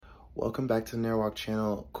Welcome back to the Narrowwalk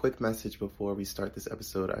channel. Quick message before we start this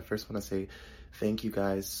episode. I first want to say thank you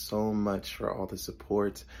guys so much for all the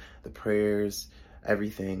support, the prayers,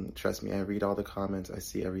 everything. Trust me, I read all the comments, I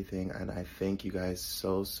see everything, and I thank you guys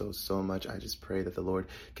so much. I just pray that the Lord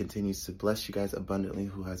continues to bless you guys abundantly,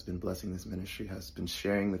 who has been blessing this ministry, has been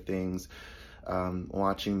sharing the things,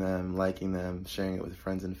 watching them, liking them, sharing it with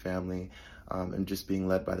friends and family. And just being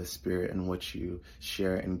led by the Spirit in what you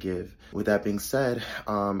share and give. With that being said,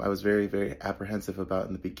 I was very apprehensive about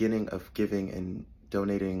in the beginning of giving and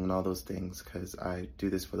donating and all those things, because I do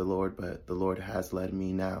this for the Lord, but the Lord has led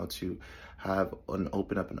me now to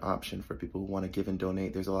open up an option for people who want to give and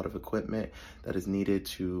donate. There's a lot of equipment that is needed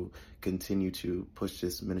to continue to push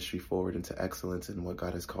this ministry forward into excellence and what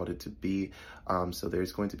God has called it to be. So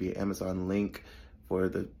there's going to be an Amazon link for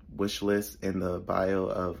the wish list in the bio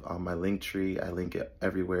of my link tree. I link it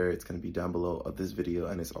everywhere. It's going to be down below of this video,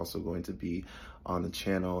 and it's also going to be on the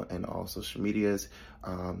channel and all social medias.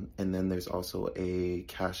 And then there's also a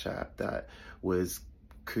Cash App that was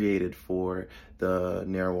created for the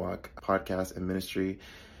Narrowwalk podcast and ministry.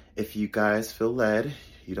 If you guys feel led,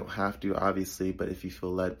 you don't have to obviously, but if you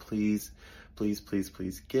feel led, please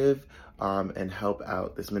give and help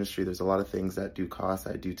out this ministry. There's a lot of things that do cost,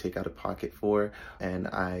 I do take out of pocket for, and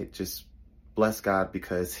I just bless God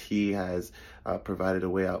because He has provided a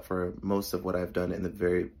way out for most of what I've done in the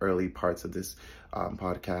very early parts of this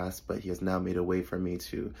podcast, but He has now made a way for me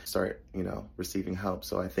to start, receiving help.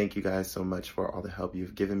 So I thank you guys so much for all the help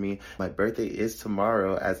you've given me. My birthday is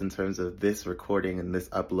tomorrow, as in terms of this recording and this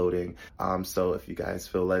uploading. So if you guys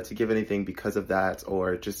feel led to give anything because of that,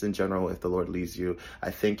 or just in general, if the Lord leads you,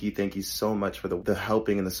 I thank you so much for the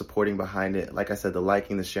helping and the supporting behind it. Like I said, the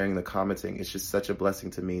liking, the sharing, the commenting, it's just such a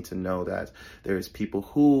blessing to me to know that there's people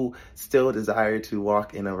who still desire to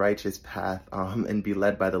walk in a righteous path and be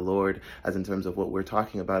led by the Lord, as in terms of what we're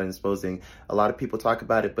talking about and exposing. A lot of people talk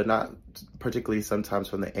about it, but not particularly sometimes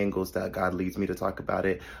from the angles that God leads me to talk about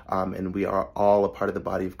it. And we are all a part of the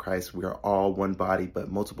body of Christ. We are all one body,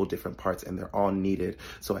 but multiple different parts, and they're all needed.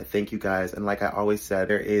 So I thank you guys. And like I always said,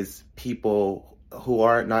 there is people who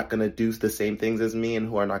are not going to do the same things as me, and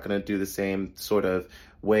who are not going to do the same sort of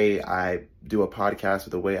way I do a podcast,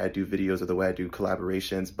 or the way I do videos, or the way I do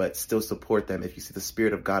collaborations, but still support them. If you see the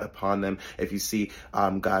Spirit of God upon them, if you see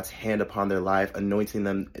God's hand upon their life, anointing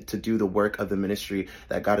them to do the work of the ministry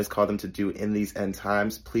that God has called them to do in these end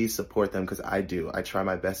times, please support them, because I do. I try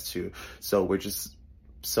my best to. So we're just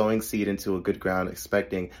sowing seed into a good ground,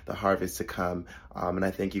 expecting the harvest to come. And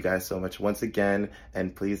I thank you guys so much once again,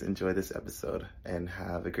 and please enjoy this episode and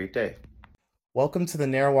have a great day. Welcome to the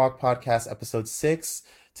Narrowwalk Podcast, episode 6.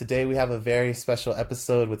 Today we have a very special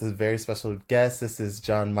episode with a very special guest. This is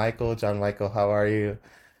John Michael. John Michael, how are you?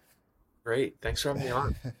 Great. Thanks for having me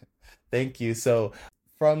on. Thank you. So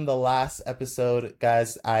from the last episode,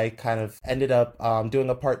 guys, I kind of ended up doing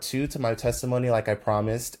a part 2 to my testimony like I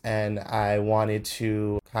promised, and I wanted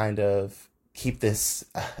to kind of keep this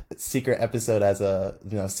secret episode as a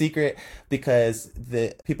secret, because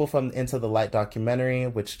the people from Into the Light documentary,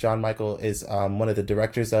 which John Michael is one of the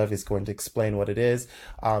directors of, is going to explain what it is,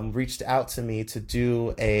 reached out to me to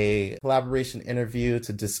do a collaboration interview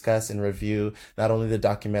to discuss and review not only the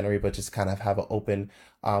documentary, but just kind of have an open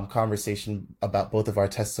conversation about both of our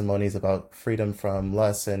testimonies about freedom from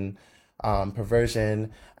lust and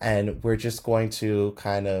perversion. And we're just going to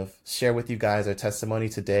kind of share with you guys our testimony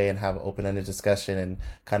today and have an open-ended discussion and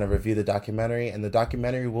kind of review the documentary. And the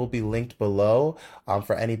documentary will be linked below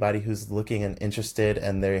for anybody who's looking and interested,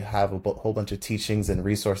 and they have a whole bunch of teachings and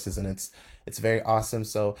resources, and it's very awesome.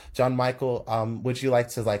 So John Michael, would you like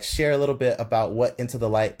to share a little bit about what Into the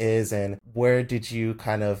Light is, and where did you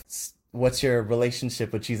what's your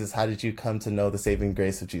relationship with Jesus? How did you come to know the saving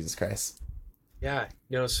grace of Jesus Christ? Yeah,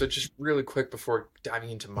 so just really quick before diving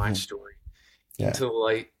into my story, Yeah. Into the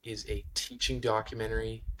Light is a teaching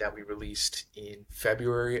documentary that we released in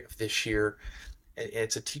February of this year. And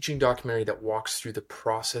it's a teaching documentary that walks through the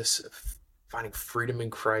process of finding freedom in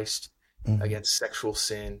Christ against sexual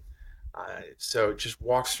sin. So it just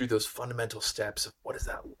walks through those fundamental steps of what does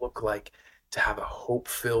that look like to have a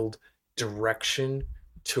hope-filled direction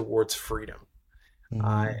towards freedom.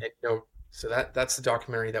 So that's the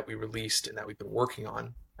documentary that we released and that we've been working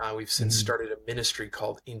on. We've since started a ministry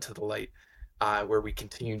called Into the Light, where we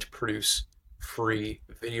continue to produce free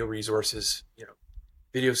video resources,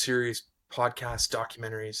 video series, podcasts,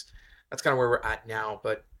 documentaries. That's kind of where we're at now.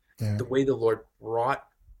 But the way the Lord brought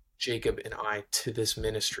Jacob and I to this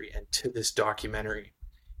ministry and to this documentary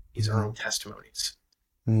is our own testimonies.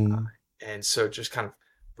 And so just kind of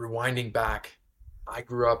rewinding back, I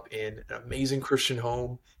grew up in an amazing Christian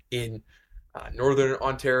home in Northern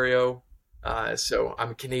Ontario. So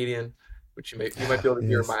I'm a Canadian, which you might be able to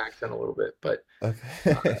hear Yes. my accent a little bit, but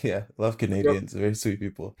Okay. Yeah. Love grew up, Canadians. Very sweet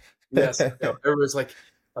people. yes, everyone's like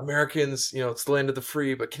Americans, it's the land of the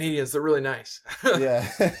free, but Canadians, they're really nice. Yeah.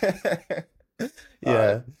 uh,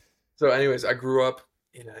 Yeah. so, anyways, I grew up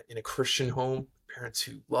in a Christian home, parents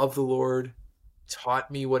who love the Lord,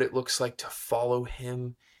 taught me what it looks like to follow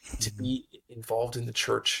Him, to Mhm. be involved in the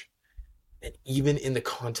church, and even in the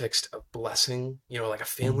context of blessing, like a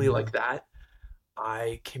family like Mhm. that.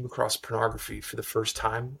 I came across pornography for the first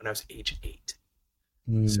time when I was age 8.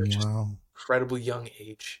 So just Wow. incredibly young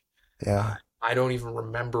age. Uh, Yeah. I don't even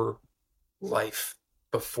remember life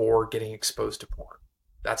before getting exposed to porn.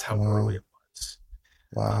 That's how early Wow. it was.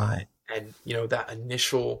 Uh, Wow. and that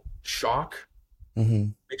initial shock Hmm.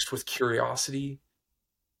 mixed with curiosity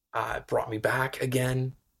brought me back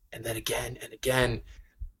again and then again and again.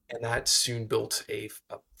 And that soon built a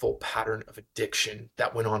full pattern of addiction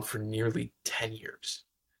that went on for nearly 10 years.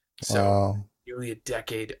 So Wow. nearly a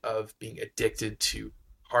decade of being addicted to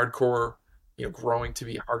hardcore, growing to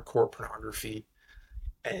be hardcore pornography.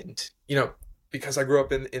 And, because I grew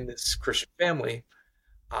up in this Christian family,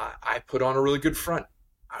 I put on a really good front.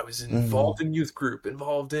 I was Hmm. involved in youth group,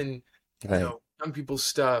 involved in, Right. young people's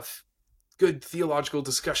stuff, good theological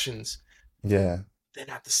discussions. Yeah. Then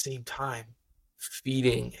at the same time,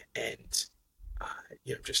 feeding and,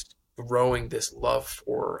 just growing this love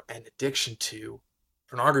for and addiction to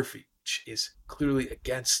pornography, which is clearly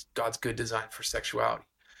against God's good design for sexuality.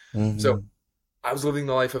 So Hmm. I was living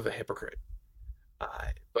the life of a hypocrite.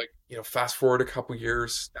 But fast forward a couple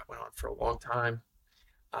years, that went on for a long time.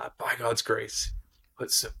 By God's grace,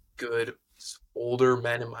 put some good older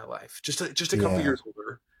men in my life, just a couple Yeah. years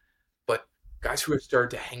older, but guys who I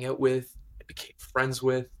started to hang out with and became friends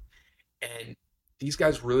with, and these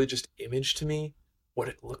guys really just imaged to me what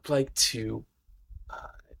it looked like to, uh,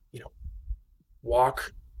 you know,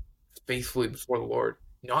 walk faithfully before the Lord,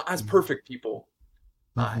 not as perfect people,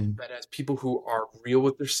 Hmm. but as people who are real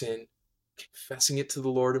with their sin, confessing it to the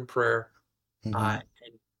Lord in prayer, Hmm.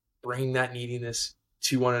 and bringing that neediness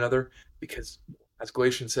to one another. Because, as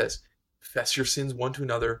Galatians says, confess your sins one to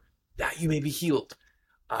another, that you may be healed.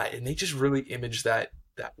 And they just really image that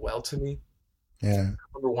well to me. Yeah. I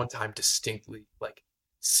remember one time distinctly, like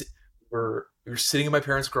si- we were sitting in my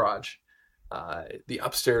parents' garage, the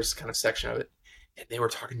upstairs kind of section of it, and they were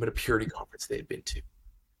talking about a purity conference they had been to.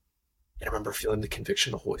 And I remember feeling the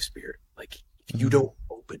conviction of the Holy Spirit. Like, if you Hmm. don't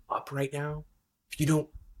open up right now, if you don't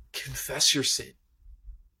confess your sin,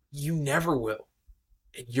 you never will.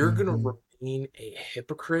 And you're going Hmm. to remain a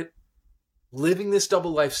hypocrite living this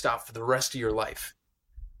double lifestyle for the rest of your life.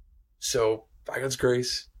 So, by God's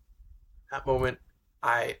grace, that moment,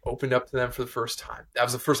 I opened up to them for the first time. That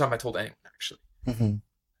was the first time I told anyone, actually, Hmm.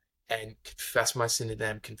 and confessed my sin to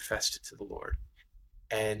them, confessed it to the Lord.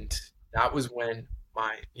 And that was when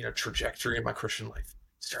my, trajectory in my Christian life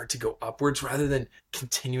started to go upwards rather than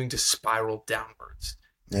continuing to spiral downwards.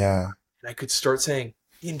 Yeah. And I could start saying,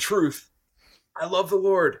 in truth, I love the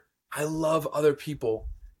Lord. I love other people,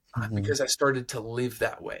 Hmm. because I started to live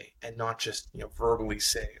that way and not just, verbally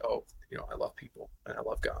say, oh, I love people and I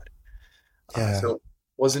love God. Yeah. So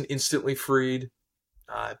wasn't instantly freed,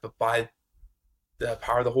 but by the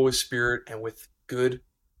power of the Holy Spirit and with good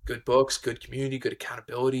books, good community, good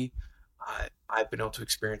accountability, I've been able to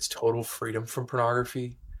experience total freedom from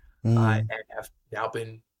pornography, Mm. and have now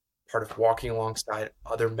been part of walking alongside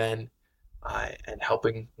other men, and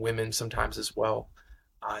helping women sometimes as well,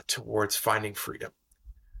 towards finding freedom.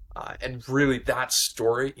 And really, that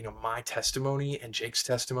story, my testimony and Jake's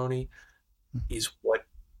testimony is what,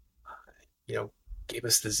 you know, gave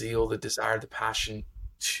us the zeal, the desire, the passion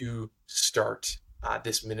to start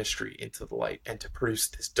this ministry Into the Light and to produce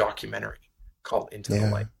this documentary called Into the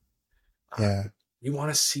Light. Yeah. Uh, Yeah. we want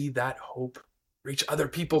to see that hope reach other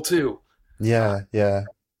people too. Uh, Yeah. Yeah.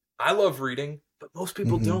 I love reading, but most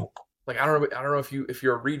people Hmm. don't. Like, I don't know if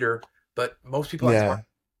you're a reader, but most people I talk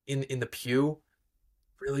Yeah. in the pew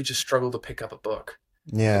really just struggle to pick up a book,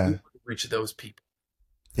 and we Yeah. want to reach those people.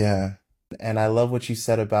 Yeah. And I love what you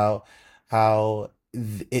said about how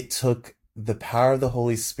it took the power of the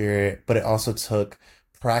Holy Spirit, but it also took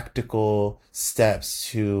practical steps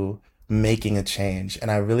to making a change. And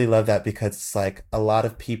I really love that because it's like a lot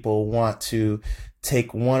of people want to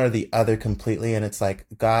take one or the other completely. And it's like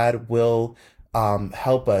God will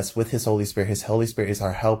help us with his Holy Spirit. His Holy Spirit is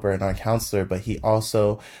our helper and our counselor, but he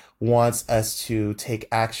also wants us to take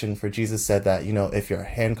action. For Jesus said that, if your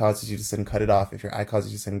hand causes you to sin, cut it off. If your eye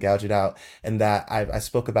causes you to sin, gouge it out. And that I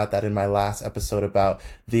spoke about that in my last episode about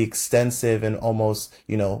the extensive and almost,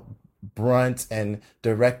 brunt and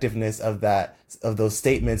directiveness of those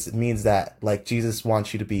statements means that like Jesus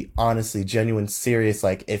wants you to be honestly genuine, serious.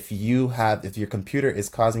 Like if your computer is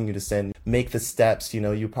causing you to sin, make the steps.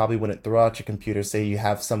 You probably wouldn't throw out your computer, say you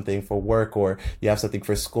have something for work or you have something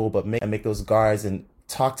for school, but make those guards and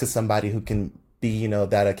talk to somebody who can be,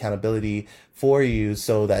 that accountability for you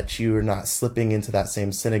so that you're not slipping into that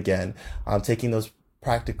same sin again. Taking those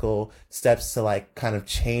practical steps to like kind of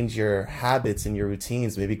change your habits and your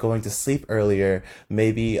routines, maybe going to sleep earlier,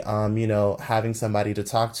 maybe having somebody to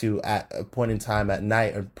talk to at a point in time at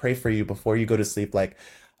night or pray for you before you go to sleep. Like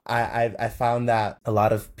I found that a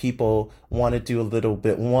lot of people want to do a little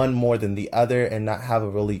bit one more than the other and not have a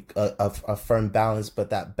really a firm balance, but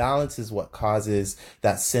that balance is what causes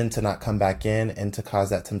that sin to not come back in and to cause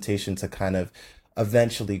that temptation to kind of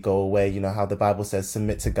eventually go away. You know how the Bible says,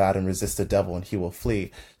 submit to God and resist the devil and he will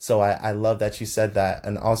flee. So I love that you said that.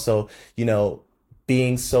 And also,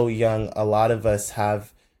 being so young, a lot of us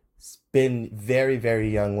have been very, very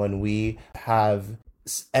young when we have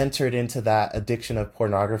entered into that addiction of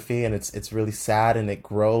pornography, and it's really sad, and it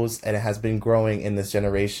grows, and it has been growing in this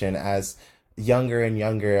generation as younger and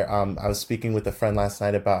younger. I was speaking with a friend last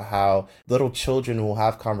night about how little children will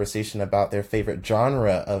have conversation about their favorite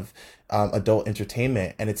genre of adult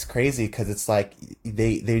entertainment, and it's crazy because it's like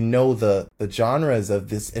they know the genres of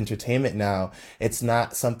this entertainment now. It's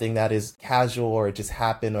not something that is casual or it just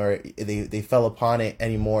happened or they fell upon it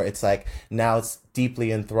anymore. It's like now it's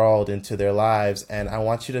deeply enthralled into their lives. And I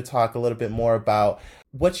want you to talk a little bit more about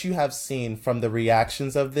what you have seen from the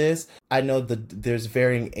reactions of this. I know there's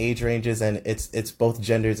varying age ranges, and it's both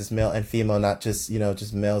genders, it's male and female, not just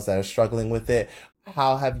just males that are struggling with it.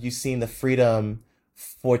 How have you seen the freedom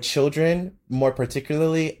for children more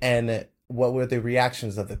particularly, and what were the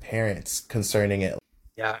reactions of the parents concerning it?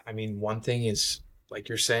 Yeah, I mean, one thing is, like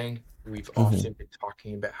you're saying, we've often been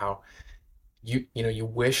talking about how you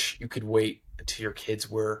wish you could wait until your kids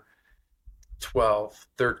were 12,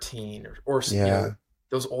 13, or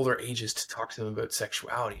those older ages to talk to them about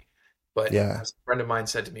sexuality. But as a friend of mine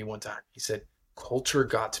said to me one time, he said, culture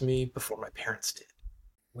got to me before my parents did.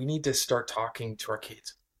 We need to start talking to our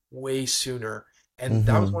kids way sooner. And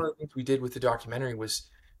that was one of the things we did with the documentary, was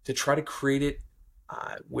to try to create it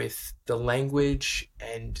with the language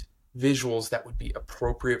and visuals that would be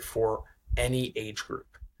appropriate for any age group.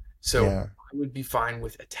 So I would be fine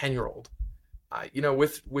with a 10-year-old,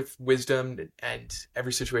 with wisdom, and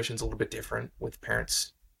every situation is a little bit different with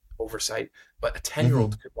parents' oversight. But a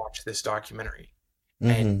 10-year-old could watch this documentary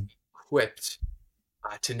and be equipped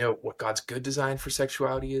to know what God's good design for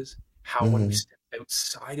sexuality is, how when we step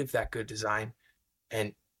outside of that good design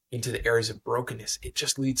and into the areas of brokenness, it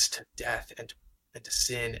just leads to death and to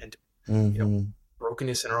sin and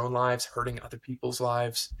brokenness in our own lives, hurting other people's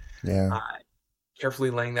lives.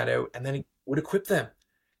 Carefully laying that out, and then it would equip them.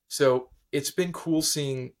 So it's been cool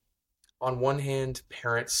seeing, on one hand,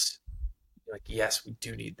 parents like, yes, we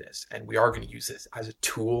do need this, and we are going to use this as a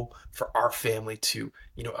tool for our family to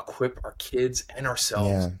equip our kids and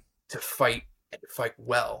ourselves to fight, and to fight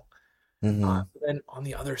well. But then on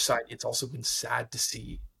the other side, it's also been sad to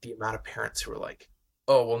see the amount of parents who are like,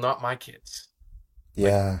 oh, well, not my kids.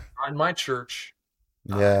 On my church.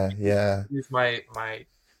 With my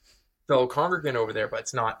fellow congregant over there, but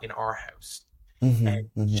it's not in our house. And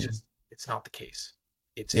it's not the case.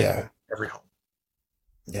 It's in every home.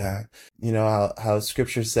 How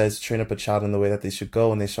scripture says, train up a child in the way that they should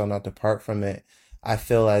go, and they shall not depart from it. I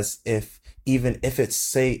feel as if, even if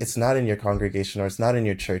it's not in your congregation or it's not in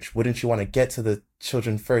your church, wouldn't you want to get to the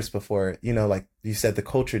children first before, like you said, the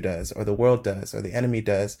culture does, or the world does, or the enemy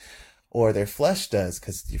does, or their flesh does?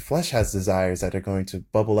 Because your flesh has desires that are going to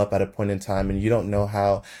bubble up at a point in time, and you don't know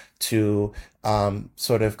how to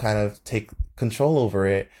sort of kind of take control over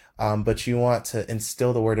it. But you want to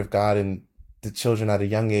instill the word of God in the children at a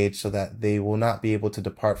young age so that they will not be able to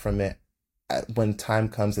depart from it when time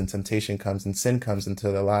comes and temptation comes and sin comes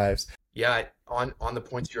into their lives. Yeah, on the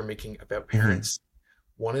points you're making about parents,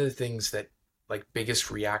 one of the things that, like,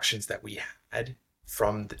 biggest reactions that we had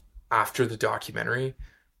from after the documentary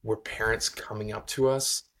were parents coming up to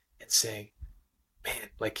us and saying, man,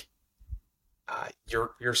 like,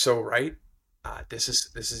 you're so right. This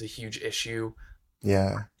is a huge issue.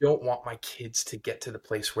 I don't want my kids to get to the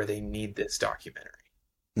place where they need this documentary.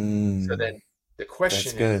 So then the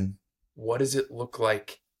question is, what does it look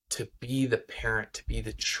like to be the parent, to be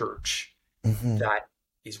the church that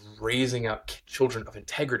is raising up children of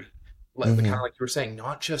integrity? Kind of like you were saying,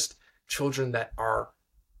 not just children that are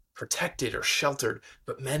protected or sheltered,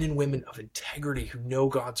 but men and women of integrity who know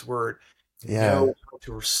God's word, know how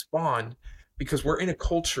to respond, because we're in a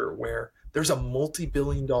culture where There's a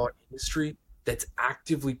multi-billion-dollar industry that's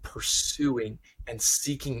actively pursuing and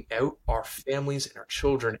seeking out our families and our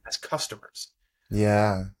children as customers.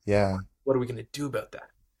 Yeah. Yeah. What are we going to do about that?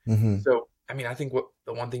 Hmm. So, I mean, I think what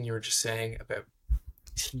the one thing you were just saying about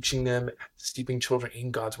teaching them, steeping children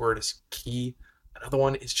in God's word is key. Another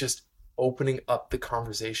one is just opening up the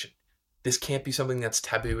conversation. This can't be something that's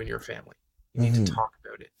taboo in your family. You need to Hmm. talk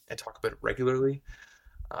about it and talk about it regularly.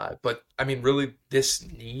 But I mean, really, this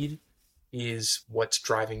need is what's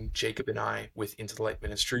driving Jacob and I with Into the Light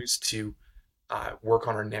Ministries to work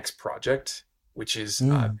on our next project, which is a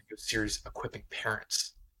Mm. video series equipping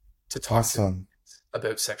parents to talk to Awesome. kids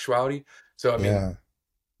about sexuality. So, I mean,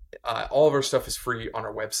 Yeah. all of our stuff is free on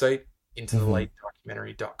our website, Hmm.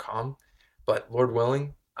 intothelightdocumentary.com. But Lord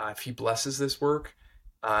willing, if He blesses this work,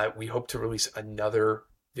 we hope to release another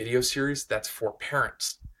video series that's for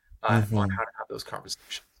parents on Hmm. how to have those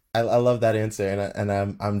conversations. I love that answer, and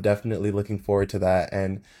I'm definitely looking forward to that.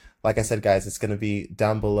 And like I said, guys, it's gonna be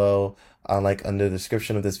down below, like under the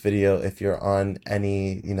description of this video. If you're on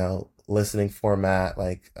any, listening format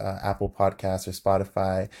like Apple Podcasts or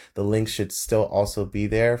Spotify, the link should still also be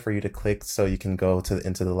there for you to click, so you can go to the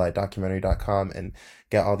intothelightdocumentary.com and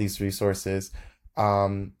get all these resources.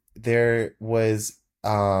 There was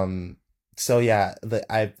so yeah,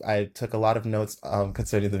 I took a lot of notes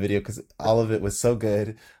concerning the video because all of it was so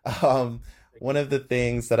good. Um, One of the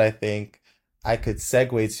things that I think I could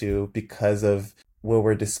segue to because of what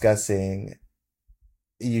we're discussing,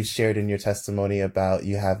 you shared in your testimony about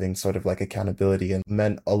you having sort of like accountability and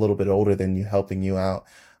men a little bit older than you helping you out.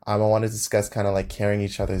 I want to discuss kind of like carrying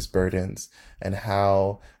each other's burdens and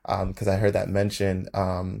how, because I heard that mentioned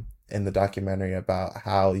in the documentary about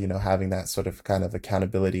how, having that sort of kind of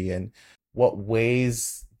accountability, and what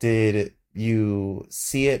ways did you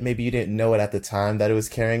see it? Maybe you didn't know it at the time that it was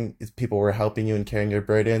carrying, people were helping you and carrying your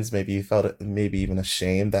burdens. Maybe you felt maybe even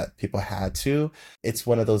ashamed that people had to. It's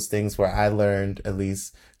one of those things where I learned, at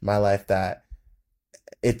least in my life, that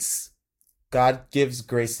it's God gives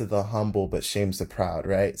grace to the humble but shames the proud,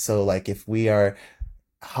 right? So like if we are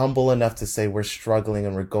humble enough to say we're struggling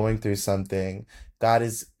and we're going through something,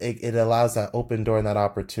 it allows that open door and that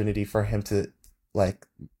opportunity for him to like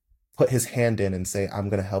put his hand in and say, I'm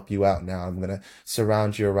going to help you out now. I'm going to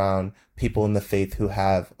surround you around people in the faith who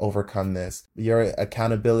have overcome this. Your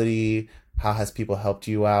accountability, how has people helped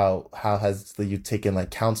you out? How has you taken like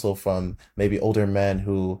counsel from maybe older men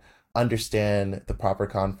who understand the proper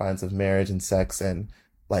confines of marriage and sex, and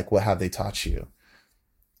like what have they taught you?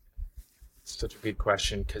 Such a good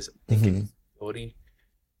question, because I think Hmm. accountability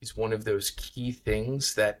is one of those key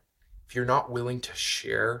things that if you're not willing to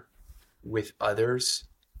share with others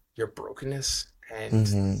your brokenness and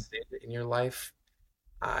Hmm. sin in your life,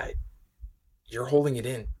 uh, you're holding it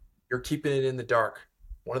in. You're keeping it in the dark.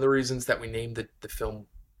 One of the reasons that we named the film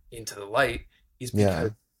Into the Light is because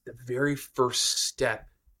Yeah. the very first step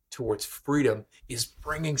towards freedom is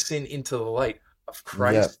bringing sin into the light of Yep.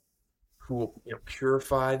 Christ, who will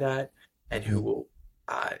purify that, and who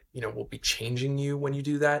Hmm. will be changing you when you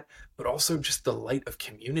do that, but also just the light of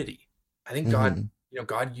community. I think God, Hmm.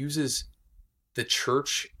 God uses the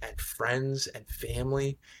church and friends and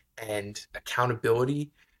family and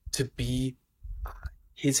accountability to be uh,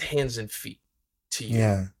 His hands and feet to you.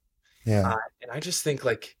 Yeah. Yeah. And I just think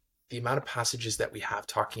like the amount of passages that we have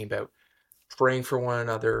talking about praying for one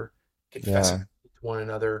another, confessing Yeah. to one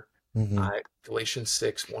another, Hmm. Galatians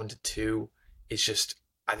 6, 1 to 2 is just,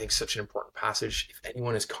 I think, such an important passage. If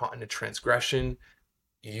anyone is caught in a transgression,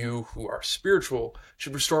 you who are spiritual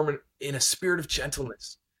should restore them in a spirit of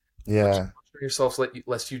gentleness. Yeah. Yourselves,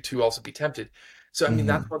 lest you too also be tempted. So, I mean,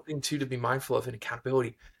 that's Hmm. one thing too to be mindful of in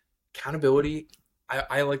accountability. Accountability,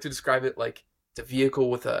 I like to describe it like it's a vehicle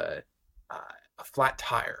with a flat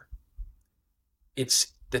tire.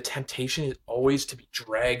 It's the temptation is always to be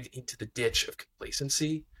dragged into the ditch of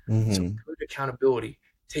complacency. So Hmm. good accountability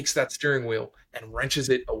takes that steering wheel and wrenches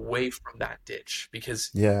it away from that ditch. Because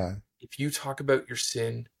Yeah. if you talk about your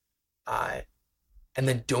sin uh, and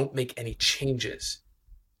then don't make any changes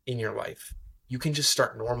in your life, you can just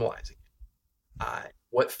start normalizing it.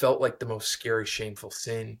 What felt like the most scary, shameful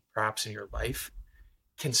sin, perhaps in your life,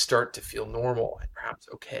 can start to feel normal and perhaps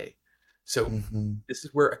okay. So Hmm. this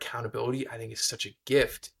is where accountability, I think, is such a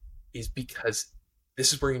gift, is because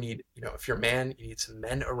this is where you need, if you're a man, you need some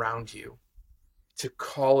men around you to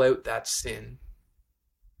call out that sin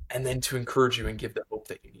and then to encourage you and give the hope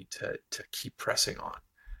that you need to keep pressing on.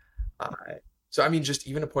 Uh, so, I mean, just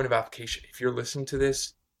even a point of application, if you're listening to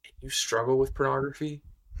this and you struggle with pornography,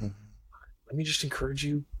 Hmm. let me just encourage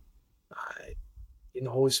you in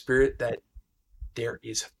the Holy Spirit that there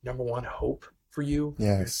is, number one, hope for you.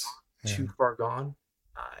 Yes. too far gone.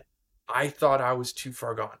 I thought I was too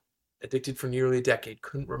far gone. Addicted for nearly a decade.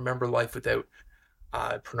 Couldn't remember life without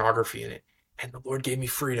pornography in it. And the Lord gave me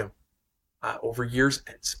freedom over years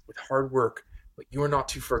and with hard work. But you are not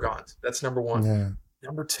too far gone. That's number one. Yeah.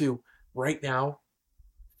 Number two, right now,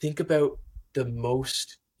 think about the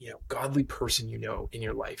most godly person you know in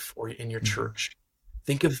your life or in your church.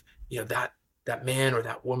 Think of that man or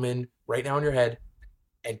that woman right now in your head,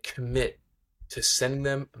 and commit to sending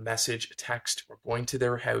them a message, a text, or going to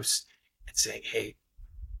their house and saying, hey,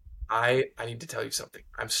 I need to tell you something.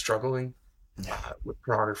 I'm struggling with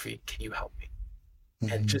pornography. Can you help me?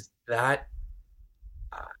 And just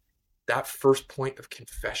that first point of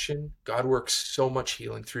confession, God works so much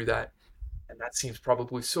healing through that. And that seems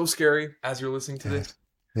probably so scary as you're listening to this.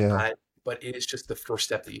 Yeah. But it is just the first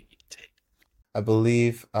step that you need to take. I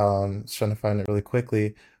believe, I was trying to find it really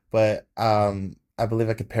quickly, but I believe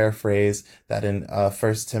I could paraphrase that in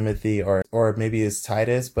First Timothy or maybe it's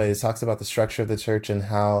Titus, but it talks about the structure of the church and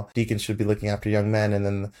how deacons should be looking after young men, and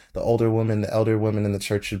then the elder women in the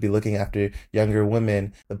church should be looking after younger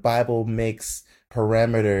women. The Bible makes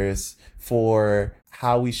parameters for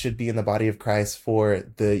how we should be in the body of Christ, for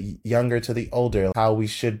the younger to the older, how we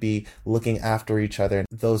should be looking after each other,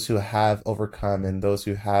 those who have overcome and those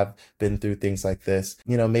who have been through things like this.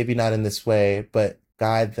 Maybe not in this way, but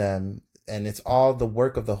guide them. And it's all the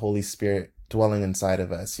work of the Holy Spirit dwelling inside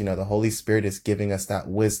of us. The Holy Spirit is giving us that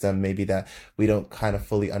wisdom, maybe that we don't kind of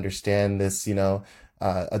fully understand this,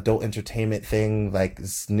 adult entertainment thing, like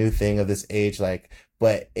this new thing of this age,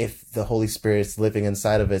 but if the Holy Spirit is living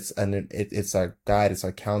inside of us and it's our guide, it's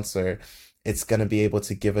our counselor, it's going to be able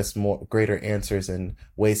to give us greater answers and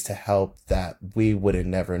ways to help that we would have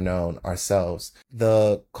never known ourselves.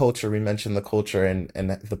 The culture, we mentioned the culture and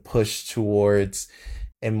the push towards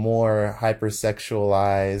a more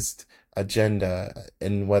hypersexualized agenda,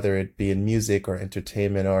 and whether it be in music or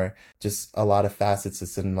entertainment or just a lot of facets.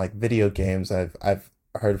 It's in like video games. I've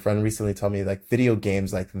heard a friend recently tell me like video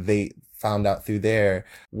games, like they found out through there.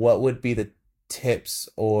 What would be the tips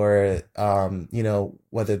or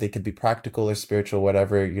whether they could be practical or spiritual,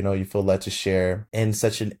 whatever you feel led to share in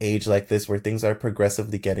such an age like this where things are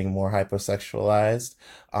progressively getting more hypersexualized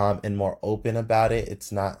and more open about it?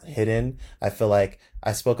 It's not hidden. I feel like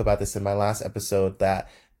I spoke about this in my last episode, that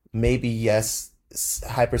maybe yes,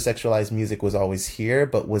 hypersexualized music was always here,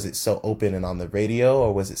 but was it so open and on the radio,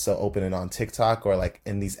 or was it so open and on TikTok, or like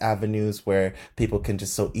in these avenues where people can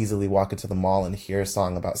just so easily walk into the mall and hear a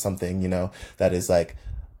song about something that is like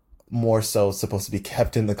more so supposed to be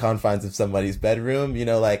kept in the confines of somebody's bedroom?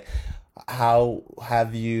 Like, how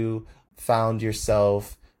have you found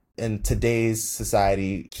yourself in today's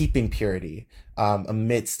society keeping purity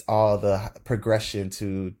amidst all the progression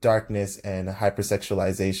to darkness and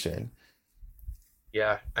hypersexualization?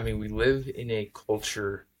 Yeah, I mean, we live in a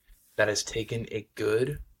culture that has taken a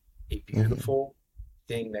beautiful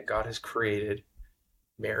thing that God has created,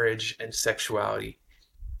 marriage and sexuality,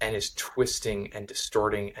 and is twisting and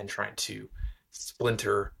distorting and trying to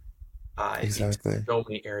splinter Exactly. into so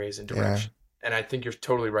many areas and directions. Yeah. And I think you're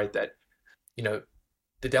totally right that,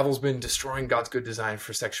 the devil's been destroying God's good design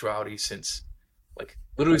for sexuality since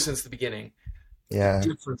the beginning. Yeah. The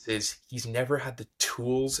difference is he's never had the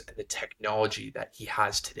tools and the technology that he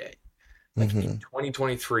has today. In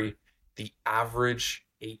 2023, the average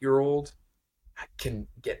 8-year-old can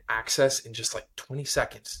get access in just 20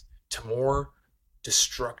 seconds to more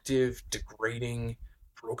destructive, degrading,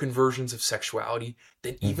 broken versions of sexuality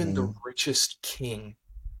than even the richest king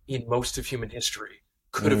in most of human history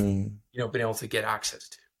could have, been able to get access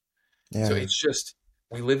to. Yeah. So it's just,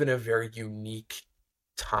 we live in a very unique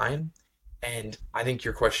time. And I think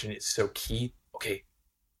your question is so key. Okay,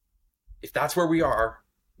 if that's where we are,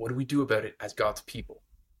 what do we do about it as God's people?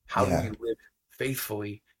 How do we live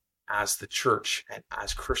faithfully as the church and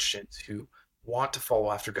as Christians who want to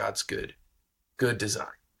follow after God's good design?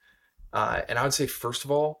 And I would say, first of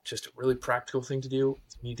all, just a really practical thing to do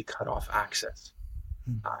is you need to cut off access.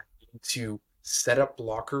 You need to set up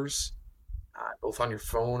blockers, both on your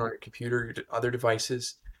phone, on your computer, your other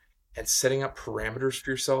devices, and setting up parameters for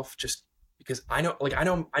yourself. Just because I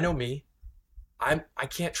know me, I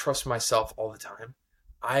can't trust myself all the time.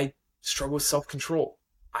 I struggle with self-control.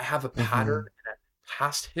 I have a pattern and a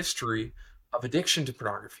past history of addiction to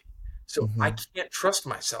pornography. So I can't trust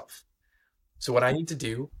myself. So what I need to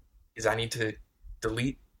do is I need to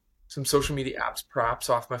delete some social media apps, perhaps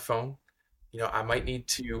off my phone. I might need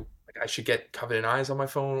to, I should get Covenant Eyes on my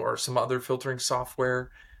phone or some other filtering software.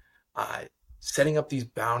 Setting up these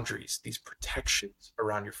boundaries, these protections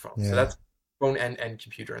around your phone. So that's phone and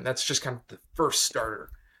computer. And that's just kind of the first starter.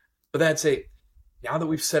 But then I'd say now that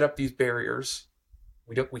we've set up these barriers,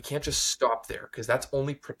 we can't just stop there, because that's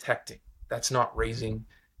only protecting. That's not raising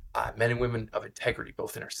men and women of integrity,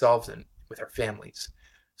 both in ourselves and with our families.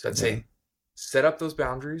 So I'd say set up those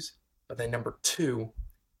boundaries, but then number two,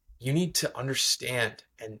 you need to understand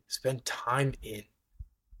and spend time in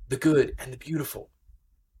the good and the beautiful.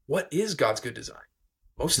 What is God's good design?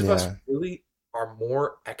 Most of us really are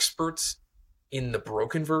more experts in the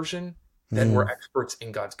broken version than we're experts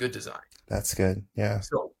in God's good design. That's good. Yeah.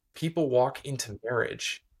 So people walk into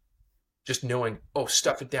marriage just knowing, oh,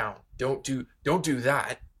 stuff it down. Don't do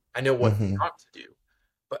that. I know what not to do.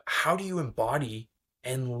 But how do you embody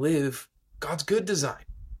and live God's good design?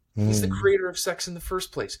 He's the creator of sex in the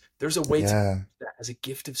first place. There's a way to do that as a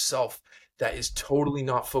gift of self that is totally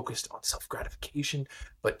not focused on self-gratification,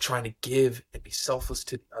 but trying to give and be selfless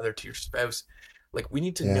to the other, to your spouse. Like, we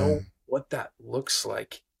need to know what that looks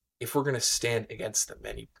like if we're going to stand against the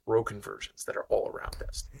many broken versions that are all around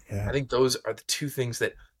us. I think those are the two things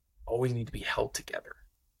that always need to be held together.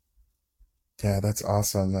 Yeah, that's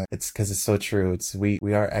awesome. It's because it's so true.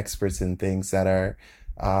 We are experts in things that are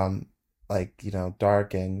like,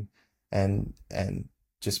 dark and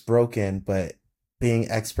just broken, but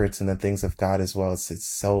being experts in the things of God as well, it's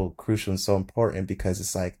so crucial and so important, because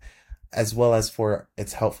it's like, as well as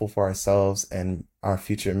it's helpful for ourselves and our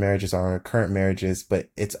future marriages, our current marriages, but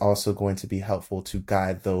it's also going to be helpful to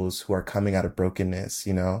guide those who are coming out of brokenness,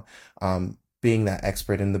 being that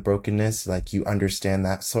expert in the brokenness, like, you understand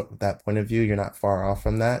that point of view. You're not far off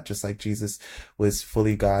from that. Just like Jesus was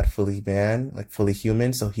fully God, fully man, like fully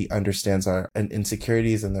human. So he understands our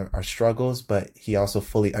insecurities and our struggles, but he also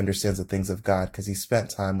fully understands the things of God, because he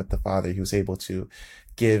spent time with the Father. He was able to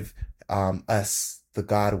give us the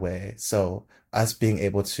God way. So us being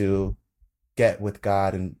able to get with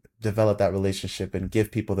God and develop that relationship and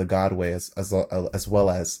give people the God way as well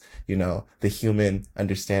as, the human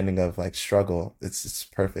understanding of like struggle. It's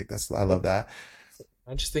perfect. I love that.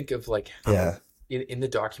 I just think of like how in the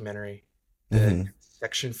documentary, the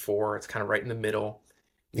section 4, it's kind of right in the middle.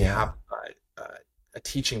 You have a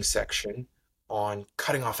teaching section on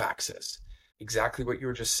cutting off access. Exactly what you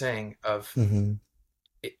were just saying of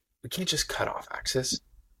we can't just cut off access.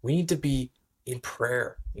 We need to be in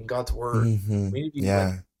prayer, in God's word. We need to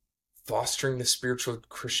be fostering the spiritual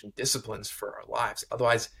Christian disciplines for our lives.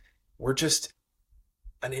 Otherwise, we're just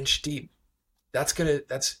an inch deep. That's gonna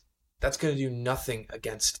do nothing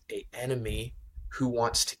against an enemy who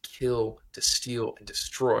wants to kill, to steal, and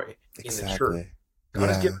destroy in the church. God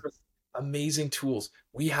has given us amazing tools.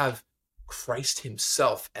 We have Christ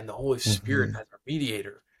himself and the Holy Spirit as our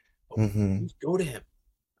mediator. But we need to go to him.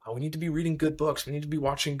 We need to be reading good books. We need to be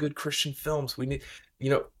watching good Christian films. We need,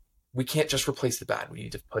 we can't just replace the bad. We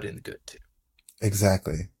need to put in the good too.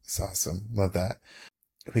 Exactly. It's awesome. Love that.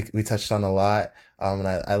 We touched on a lot. And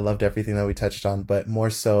I loved everything that we touched on, but more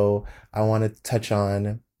so I want to touch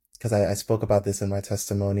on, because I spoke about this in my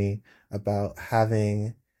testimony, about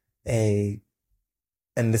having and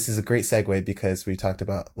this is a great segue, because we talked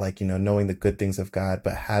about like, knowing the good things of God,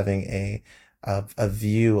 but having a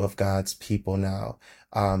view of God's people now.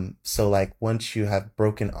 So like, once you have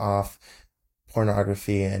broken off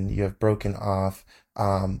pornography and you have broken off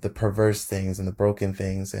the perverse things and the broken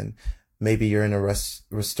things, and maybe you're in a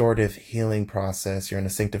restorative healing process, you're in a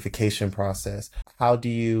sanctification process, how do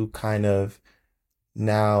you kind of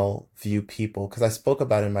now view people? Because I spoke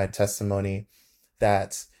about in my testimony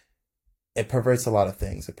that it perverts a lot of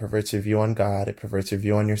things. It perverts your view on God, it perverts your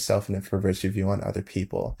view on yourself, and it perverts your view on other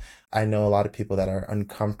people. I know a lot of people that are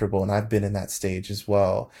uncomfortable, and I've been in that stage as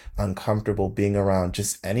well, uncomfortable being around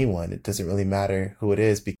just anyone. It doesn't really matter who it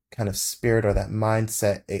is, because kind of spirit or that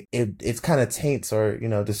mindset, it kind of taints or,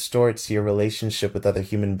 distorts your relationship with other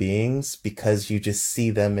human beings, because you just see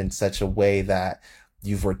them in such a way that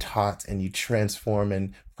you were taught, and you transform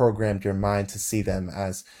and programmed your mind to see them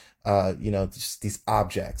as just these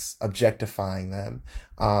objects, objectifying them.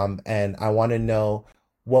 And I want to know,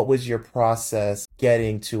 what was your process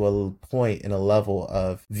getting to a point in a level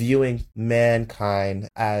of viewing mankind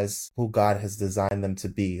as who God has designed them to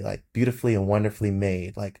be, like beautifully and wonderfully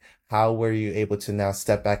made? Like, how were you able to now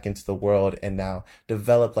step back into the world and now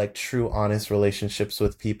develop like true, honest relationships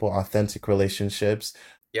with people, authentic relationships?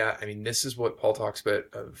 Yeah, I mean, this is what Paul talks about,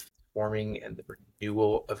 of forming and the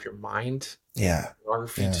renewal of your mind.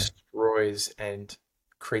 Pornography destroys and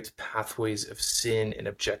creates pathways of sin and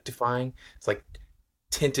objectifying. It's like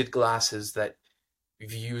tinted glasses that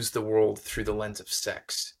views the world through the lens of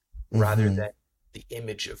sex rather than the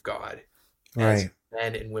image of God. As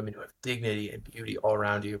men and women who have dignity and beauty all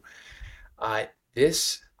around you.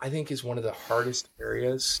 This, I think, is one of the hardest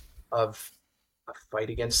areas of a fight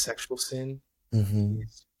against sexual sin, Hmm.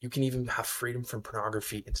 You can even have freedom from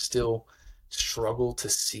pornography and still struggle to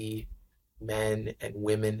see men and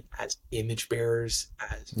women as image bearers,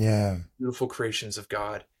 as Yeah. beautiful creations of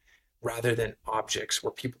God, rather than objects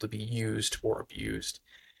or people to be used or abused.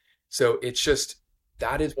 So it's just,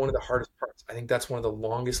 that is one of the hardest parts. I think that's one of the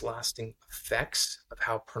longest lasting effects of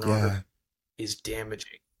how pornography Yeah. is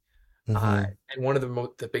damaging. Uh, Hmm. and one of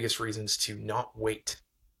the biggest reasons to not wait.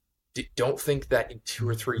 Don't think that in 2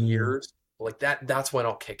 or 3 Hmm. years, like that's when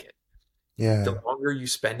I'll kick it. The Yeah. longer you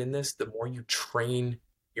spend in this, the more you train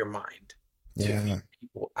your mind to view Yeah.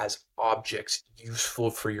 people as objects useful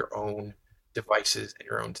for your own devices and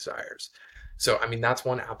your own desires. So, I mean, that's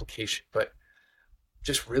one application, but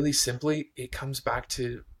just really simply, it comes back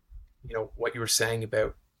to, what you were saying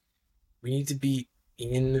about we need to be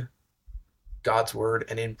in God's word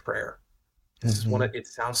and in prayer. This is Hmm. it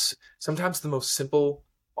sounds sometimes the most simple,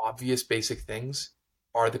 obvious, basic things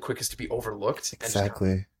are the quickest to be overlooked and just kind of,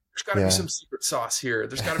 Exactly. there's got to be Yeah. some secret sauce here.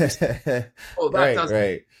 There's got to be, oh, that Right, doesn't.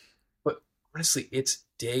 right. But honestly, it's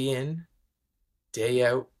day in, day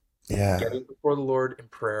out, Yeah. getting before the Lord in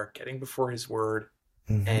prayer, getting before His Word,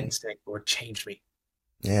 Hmm. and saying, "Lord, change me."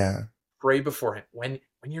 Yeah. Pray before Him. When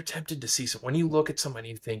you're tempted to see someone, when you look at someone, and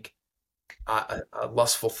you think a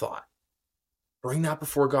lustful thought, bring that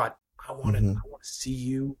before God. Hmm. I want to see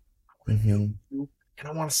you. I want to know Hmm. you, and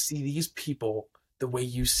I want to see these people the way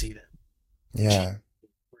you see them. Yeah.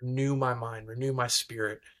 Renew my mind, renew my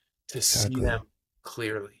spirit to see Exactly. them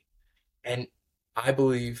clearly. And I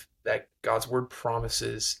believe that God's word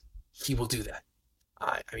promises He will do that.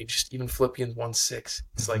 I mean, just even Philippians 1:6,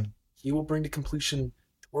 it's like Hmm. He will bring to completion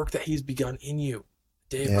the work that He's begun in you,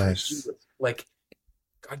 the day of Christ Yes. Jesus. Like,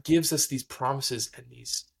 God gives us these promises and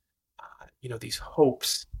these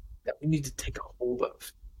hopes that we need to take a hold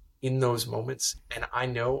of in those moments. And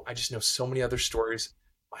I just know so many other stories,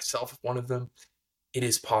 myself one of them. It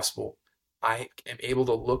is possible. I am able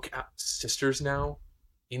to look at sisters now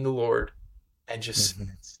in the Lord and just Hmm.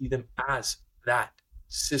 see them as that,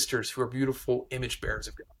 sisters who are beautiful image bearers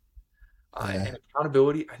of God. Yeah. And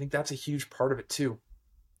accountability, I think that's a huge part of it too.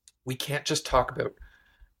 We can't just talk about,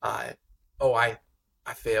 uh, oh, I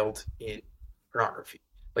failed in pornography.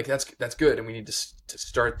 Like that's good, and we need to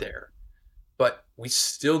start there. But we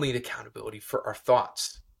still need accountability for our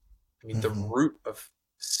thoughts. I mean, the Hmm. root of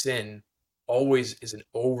sin always is an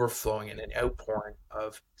overflowing and an outpouring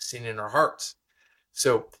of sin in our hearts.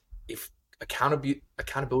 So if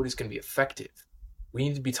accountability is going to be effective, we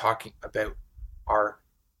need to be talking about our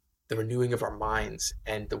the renewing of our minds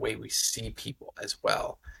and the way we see people as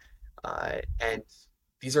well. And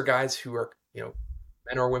these are guys who are,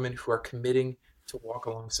 men or women who are committing to walk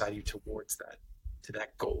alongside you towards to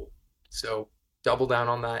that goal. So double down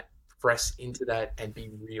on that, press into that, and be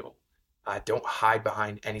real. Don't hide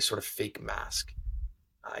behind any sort of fake mask.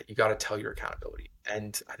 You got to tell your accountability.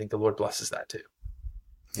 And I think the Lord blesses that too.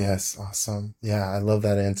 Yes, awesome. Yeah, I love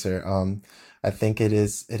that answer. I think it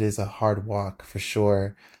is a hard walk for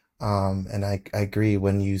sure. And I agree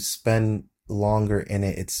when you spend longer in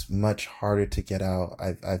it, it's much harder to get out.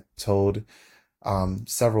 I've told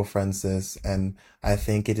several friends this, and I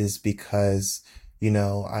think it is because,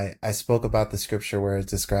 I spoke about the scripture where it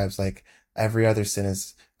describes like every other sin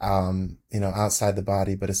is, outside the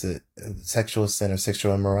body, but it's a sexual sin or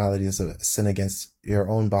sexual immorality is a sin against your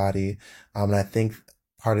own body. And I think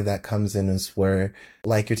part of that comes in is where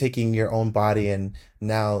like you're taking your own body and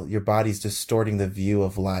now your body's distorting the view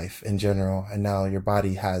of life in general. And now your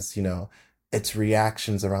body has, its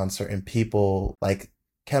reactions around certain people, like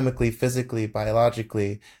chemically, physically,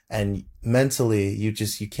 biologically, and mentally, you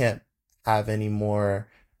can't have any more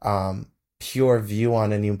pure view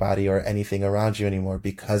on anybody or anything around you anymore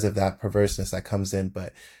because of that perverseness that comes in.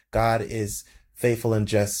 But God is faithful and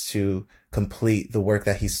just to complete the work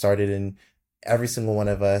that He started in every single one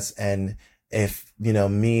of us. And if,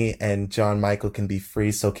 me and John Michael can be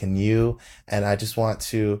free, so can you. And I just want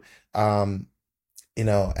to end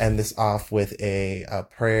this off with a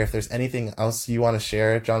prayer. If there's anything else you want to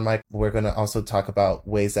share, John Mike, we're going to also talk about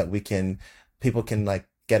ways that people can like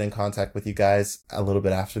get in contact with you guys a little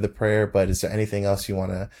bit after the prayer. But is there anything else you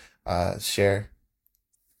want to share?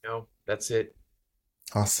 No, that's it.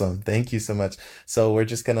 Awesome. Thank you so much. So we're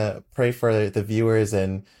just going to pray for the viewers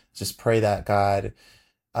and just pray that God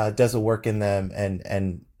does a work in them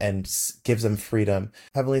and gives them freedom.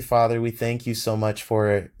 Heavenly Father, we thank you so much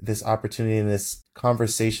for this opportunity and this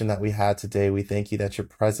conversation that we had today. We thank you that your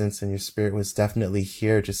presence and your spirit was definitely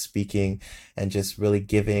here, just speaking and just really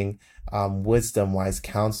giving wisdom, wise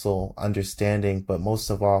counsel, understanding, but most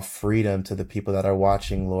of all, freedom to the people that are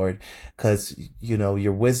watching, Lord, because,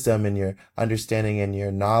 your wisdom and your understanding and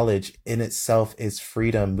your knowledge in itself is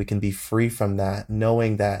freedom. We can be free from that,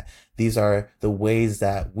 knowing that these are the ways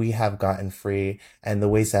that we have gotten free and the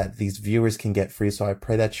ways that these viewers can get free. So I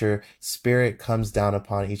pray that your spirit comes down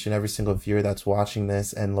upon each and every single viewer that's watching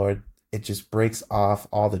this. And Lord, it just breaks off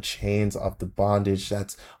all the chains of the bondage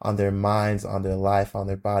that's on their minds, on their life, on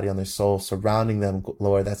their body, on their soul, surrounding them,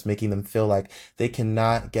 Lord, that's making them feel like they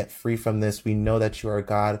cannot get free from this. We know that you are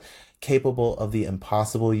God, capable of the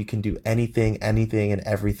impossible. You can do anything, and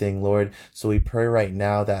everything, Lord. So we pray right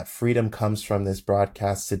now that freedom comes from this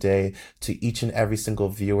broadcast today to each and every single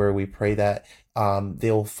viewer. We pray that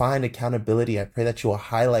they'll find accountability. I pray that you will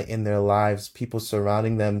highlight in their lives people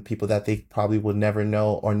surrounding them, people that they probably would never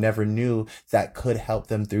know or never knew that could help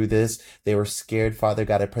them through this. They were scared, Father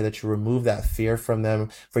God. I pray that you remove that fear from them,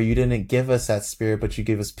 for you didn't give us that spirit, but you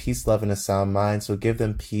gave us peace, love, and a sound mind. So give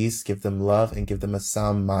them peace, give them love, and give them a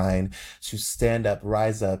sound mind to stand up,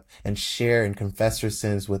 rise up, and share and confess their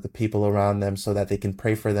sins with the people around them so that they can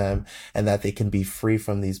pray for them and that they can be free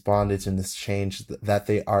from these bondage and this change that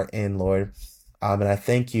they are in, Lord. And I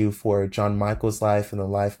thank you for John Michael's life and the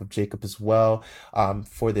life of Jacob as well,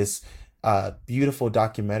 for this beautiful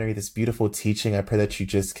documentary, this beautiful teaching. I pray that you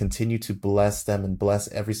just continue to bless them and bless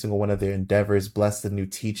every single one of their endeavors, bless the new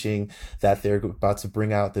teaching that they're about to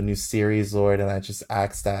bring out, the new series, Lord. And I just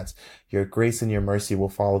ask that your grace and your mercy will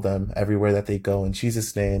follow them everywhere that they go. In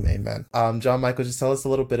Jesus' name, amen. John Michael, just tell us a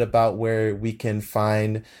little bit about where we can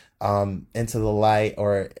find Into the Light,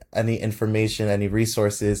 or any information, any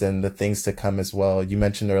resources, and the things to come as well. You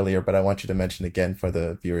mentioned earlier, but I want you to mention again for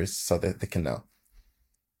the viewers so that they can know.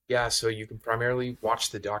 Yeah, so you can primarily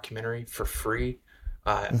watch the documentary for free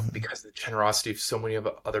because of the generosity of so many of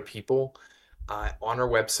other people on our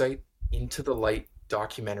website,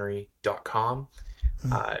 intothelightdocumentary.com,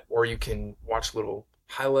 or you can watch little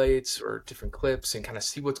highlights or different clips and kind of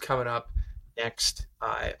see what's coming up next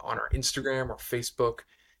on our Instagram or Facebook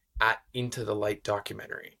at Into the Light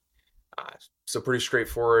Documentary. So pretty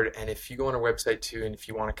straightforward. And if you go on our website too, and if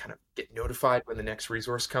you want to kind of get notified when the next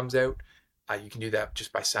resource comes out, you can do that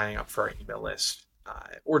just by signing up for our email list,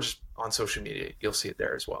 or just on social media. You'll see it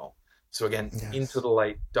there as well. So again, Yes.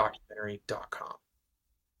 intothelightdocumentary.com.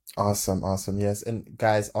 Awesome. Yes. And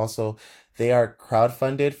guys, also, they are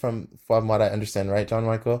crowdfunded from what I understand, right, John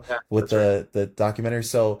Michael, Yeah, with that's right. the documentary.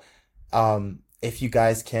 So, if you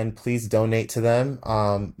guys can, please donate to them.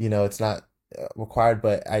 It's not required,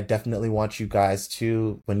 but I definitely want you guys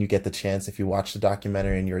to, when you get the chance, if you watch the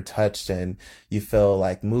documentary and you're touched and you feel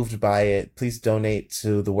like moved by it, please donate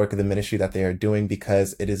to the work of the ministry that they are doing,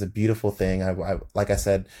 because it is a beautiful thing. Like I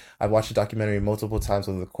said, I've watched the documentary multiple times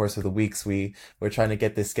over the course of the weeks. We're trying to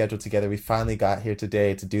get this scheduled together. We finally got here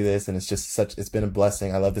today to do this, and it's been a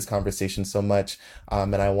blessing. I love this conversation so much.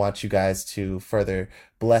 And I want you guys to further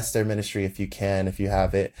bless their ministry if you can, if you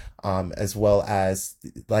have it, as well as,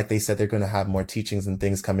 like they said, they're going to have more teachings and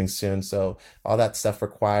things coming soon. So all that stuff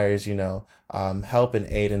requires, help and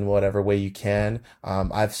aid in whatever way you can.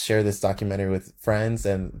 I've shared this documentary with friends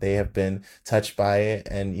and they have been touched by it,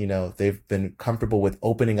 and, they've been comfortable with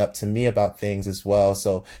opening up to me about things as well.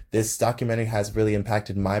 So this documentary has really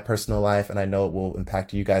impacted my personal life, and I know it will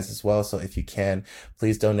impact you guys as well. So if you can,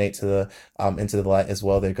 please donate to the Into the Light as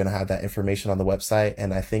well. They're going to have that information on the website.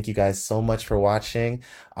 And I thank you guys so much for watching.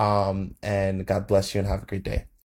 And God bless you and have a great day.